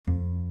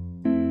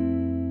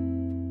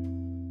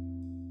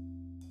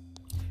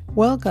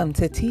Welcome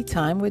to Tea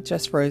Time with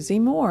Just Rosie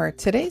Moore.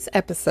 Today's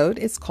episode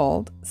is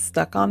called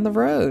Stuck on the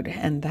Road,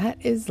 and that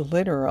is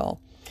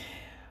literal.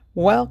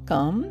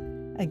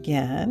 Welcome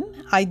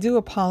again. I do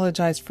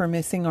apologize for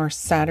missing our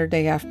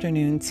Saturday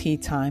afternoon tea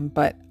time,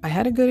 but I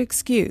had a good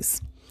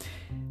excuse.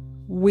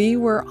 We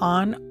were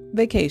on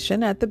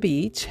vacation at the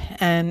beach,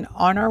 and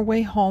on our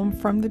way home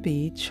from the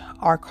beach,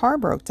 our car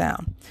broke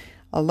down.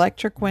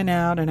 Electric went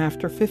out, and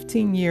after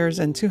 15 years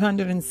and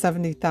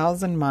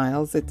 270,000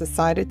 miles, it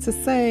decided to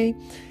say,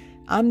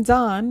 I'm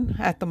done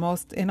at the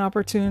most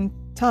inopportune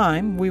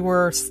time. We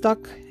were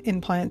stuck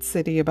in Plant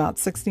City, about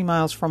 60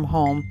 miles from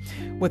home,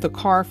 with a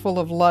car full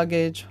of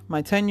luggage,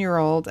 my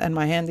 10-year-old, and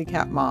my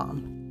handicapped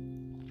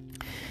mom.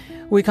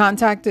 We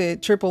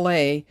contacted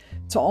AAA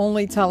to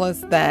only tell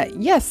us that,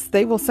 yes,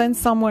 they will send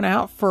someone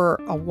out for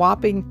a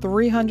whopping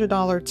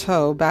 $300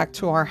 tow back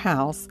to our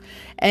house,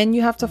 and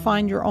you have to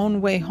find your own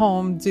way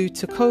home due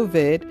to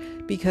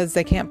COVID because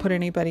they can't put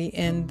anybody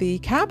in the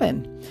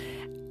cabin.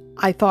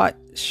 I thought,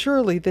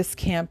 surely this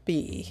can't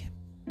be,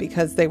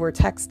 because they were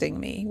texting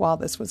me while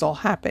this was all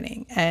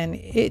happening. And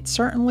it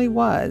certainly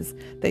was.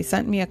 They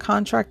sent me a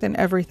contract and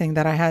everything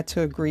that I had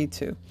to agree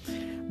to.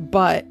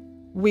 But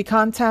we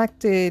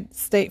contacted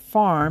State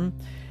Farm,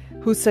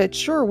 who said,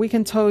 sure, we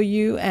can tow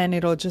you and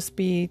it'll just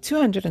be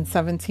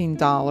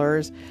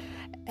 $217.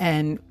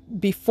 And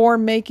before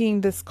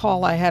making this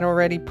call, I had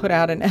already put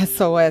out an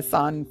SOS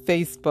on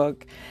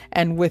Facebook.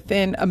 And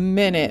within a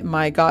minute,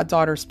 my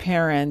goddaughter's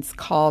parents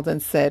called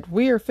and said,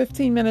 we are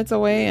 15 minutes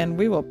away and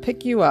we will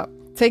pick you up,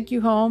 take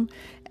you home.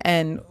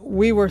 And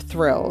we were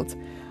thrilled.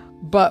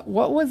 But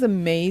what was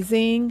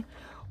amazing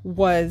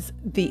was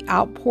the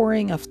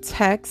outpouring of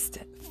text,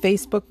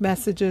 Facebook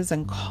messages,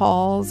 and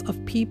calls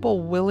of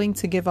people willing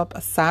to give up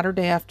a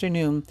Saturday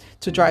afternoon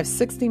to drive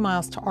 60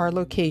 miles to our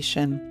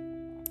location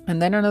and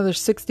then another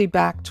 60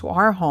 back to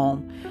our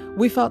home.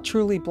 We felt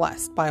truly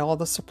blessed by all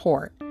the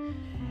support.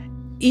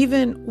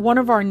 Even one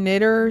of our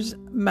knitters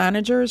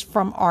managers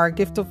from our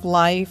Gift of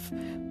Life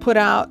put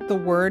out the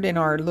word in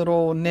our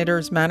little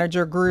knitters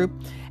manager group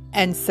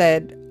and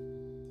said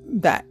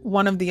that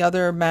one of the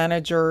other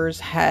managers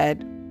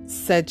had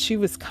said she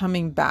was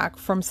coming back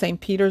from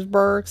St.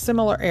 Petersburg,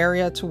 similar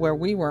area to where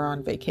we were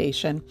on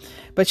vacation,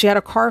 but she had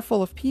a car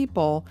full of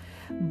people,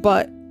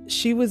 but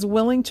she was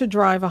willing to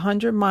drive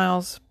 100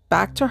 miles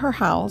back to her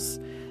house,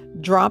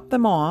 drop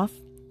them off,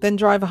 then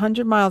drive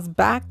 100 miles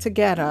back to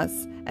get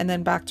us, and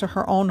then back to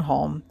her own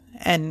home,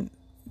 and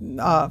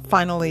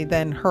finally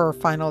then her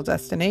final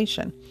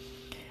destination.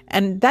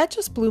 And that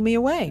just blew me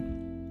away.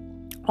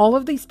 All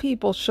of these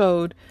people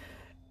showed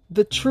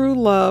the true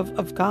love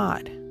of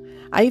God.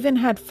 I even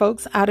had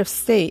folks out of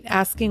state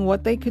asking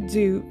what they could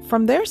do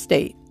from their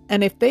state,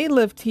 and if they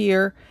lived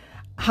here,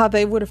 how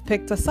they would have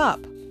picked us up.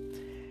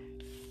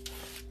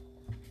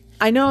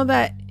 I know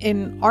that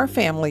in our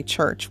family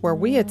church where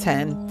we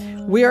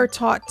attend, we are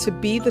taught to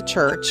be the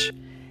church.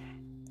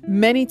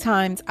 Many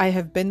times I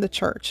have been the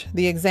church,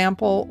 the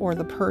example or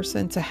the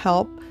person to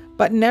help,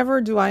 but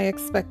never do I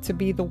expect to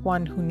be the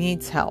one who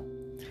needs help.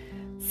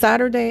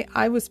 Saturday,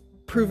 I was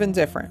proven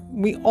different.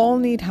 We all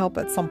need help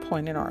at some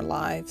point in our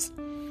lives.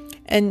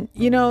 And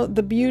you know,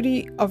 the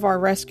beauty of our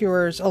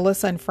rescuers,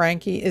 Alyssa and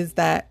Frankie, is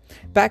that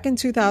back in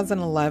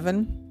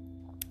 2011,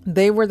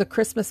 they were the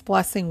Christmas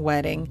blessing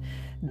wedding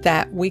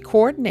that we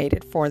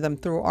coordinated for them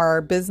through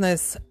our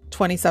business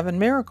 27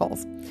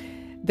 Miracles.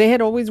 They had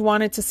always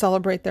wanted to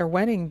celebrate their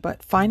wedding,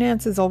 but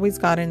finances always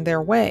got in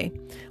their way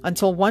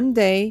until one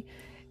day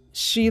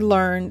she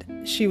learned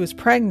she was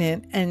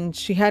pregnant and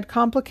she had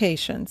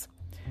complications.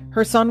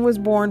 Her son was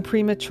born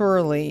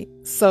prematurely,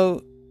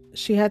 so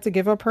she had to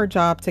give up her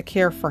job to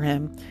care for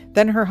him.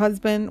 Then her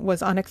husband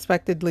was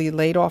unexpectedly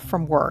laid off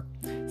from work.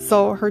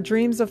 So her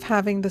dreams of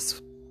having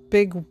this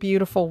big,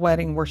 beautiful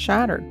wedding were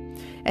shattered.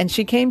 And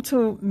she came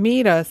to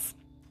meet us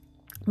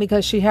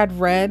because she had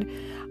read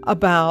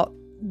about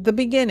the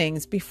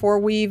beginnings before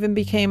we even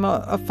became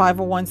a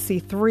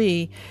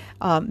 501c3,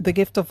 the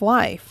Gift of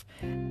Life.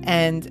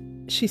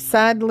 And she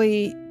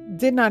sadly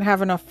did not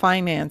have enough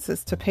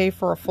finances to pay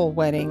for a full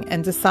wedding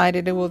and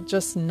decided it will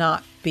just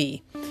not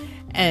be.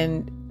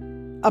 And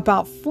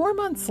about 4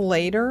 months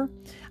later,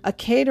 a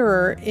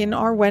caterer in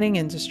our wedding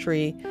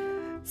industry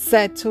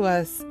said to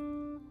us,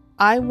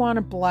 I want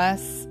to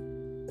bless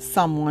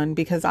someone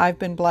because I've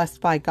been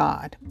blessed by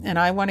God, and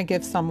I want to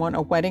give someone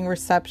a wedding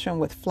reception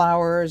with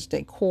flowers,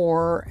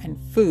 decor, and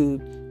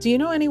food. Do you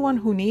know anyone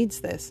who needs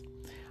this?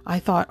 I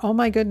thought, oh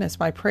my goodness,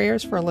 my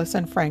prayers for Alyssa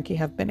and Frankie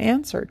have been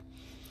answered.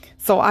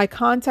 So I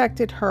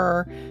contacted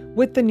her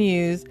with the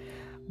news,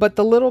 but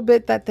the little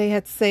bit that they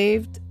had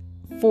saved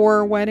for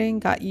a wedding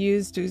got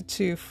used due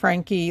to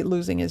Frankie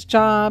losing his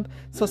job.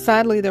 So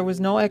sadly, there was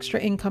no extra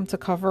income to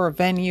cover a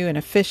venue, an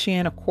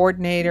officiant, a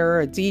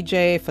coordinator, a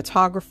DJ,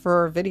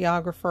 photographer,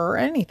 videographer, or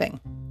anything.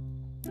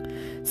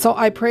 So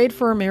I prayed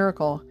for a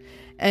miracle.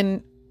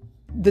 And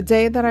the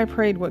day that I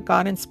prayed, what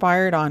God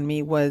inspired on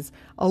me was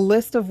a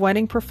list of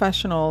wedding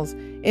professionals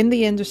in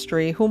the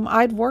industry whom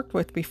I'd worked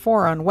with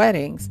before on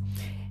weddings.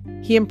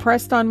 He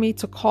impressed on me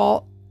to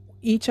call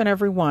each and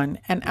every one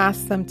and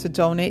asked them to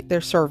donate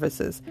their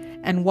services.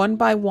 And one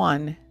by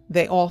one,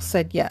 they all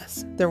said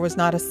yes. There was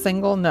not a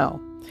single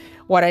no.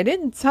 What I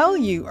didn't tell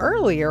you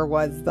earlier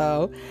was,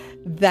 though,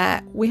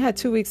 that we had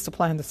 2 weeks to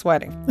plan this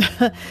wedding.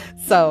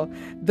 So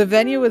the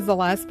venue was the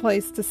last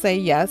place to say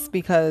yes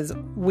because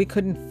we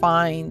couldn't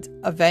find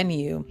a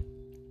venue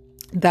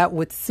that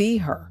would see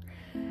her.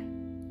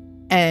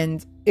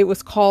 And it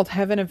was called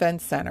Heaven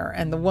Event Center.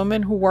 And the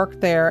woman who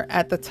worked there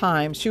at the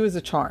time, she was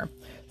a charm.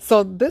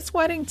 So this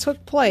wedding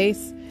took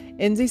place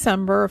in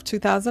December of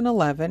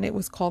 2011. It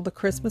was called the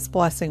Christmas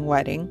Blessing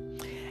Wedding.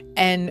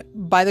 And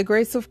by the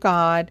grace of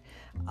God,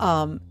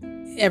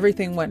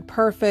 everything went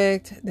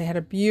perfect. They had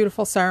a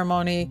beautiful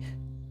ceremony.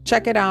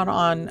 Check it out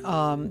on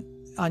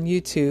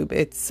YouTube.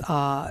 It's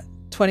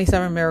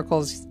 27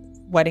 Miracles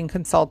Wedding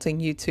Consulting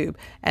YouTube,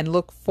 and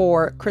look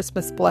for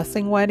Christmas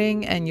Blessing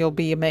Wedding, and you'll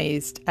be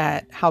amazed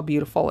at how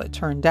beautiful it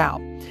turned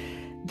out.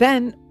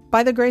 Then,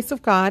 by the grace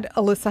of God,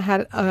 Alyssa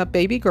had a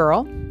baby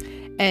girl,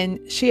 and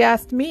she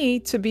asked me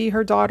to be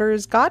her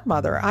daughter's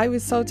godmother. I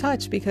was so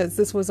touched because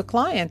this was a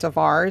client of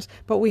ours,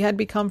 but we had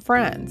become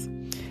friends.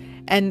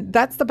 And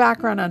that's the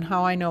background on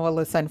how I know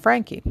Alyssa and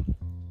Frankie.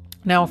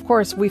 Now, of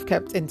course, we've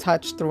kept in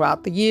touch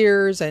throughout the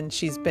years, and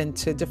she's been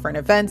to different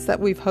events that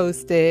we've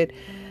hosted.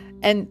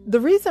 And the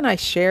reason I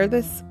share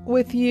this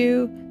with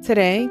you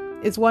today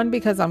is, one,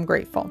 because I'm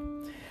grateful.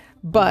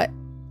 But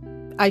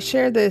I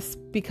share this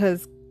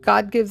because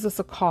God gives us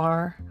a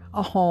car,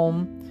 a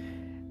home,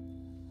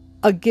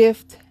 a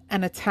gift,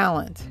 and a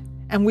talent.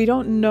 And we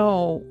don't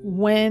know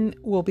when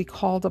we'll be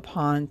called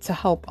upon to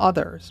help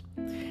others.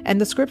 And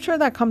the scripture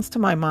that comes to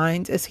my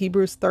mind is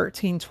Hebrews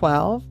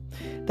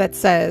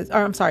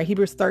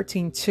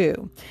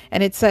 13:2.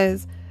 And it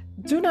says,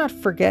 "Do not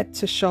forget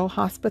to show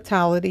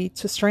hospitality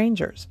to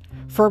strangers,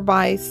 for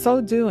by so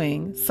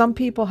doing, some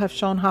people have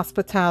shown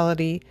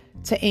hospitality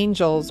to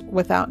angels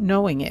without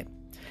knowing it."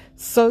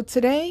 So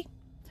today,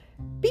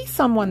 be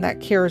someone that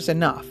cares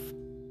enough.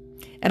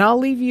 And I'll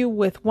leave you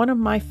with one of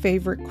my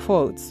favorite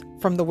quotes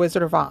from The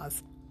Wizard of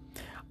Oz.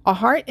 "A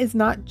heart is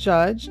not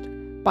judged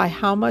by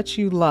how much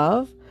you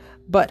love,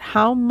 but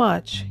how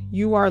much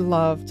you are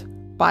loved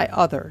by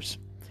others."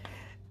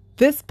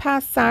 This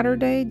past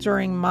Saturday,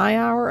 during my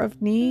hour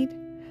of need,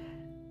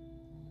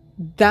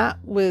 that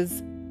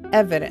was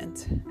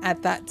evident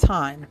at that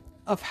time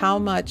of how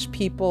much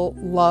people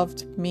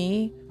loved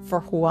me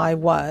for who I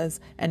was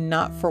and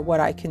not for what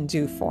I can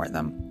do for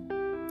them.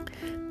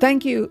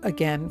 Thank you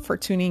again for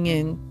tuning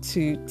in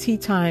to Tea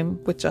Time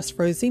with Just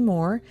Rosie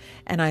Moore,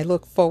 and I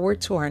look forward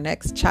to our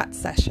next chat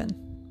session.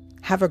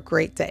 Have a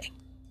great day.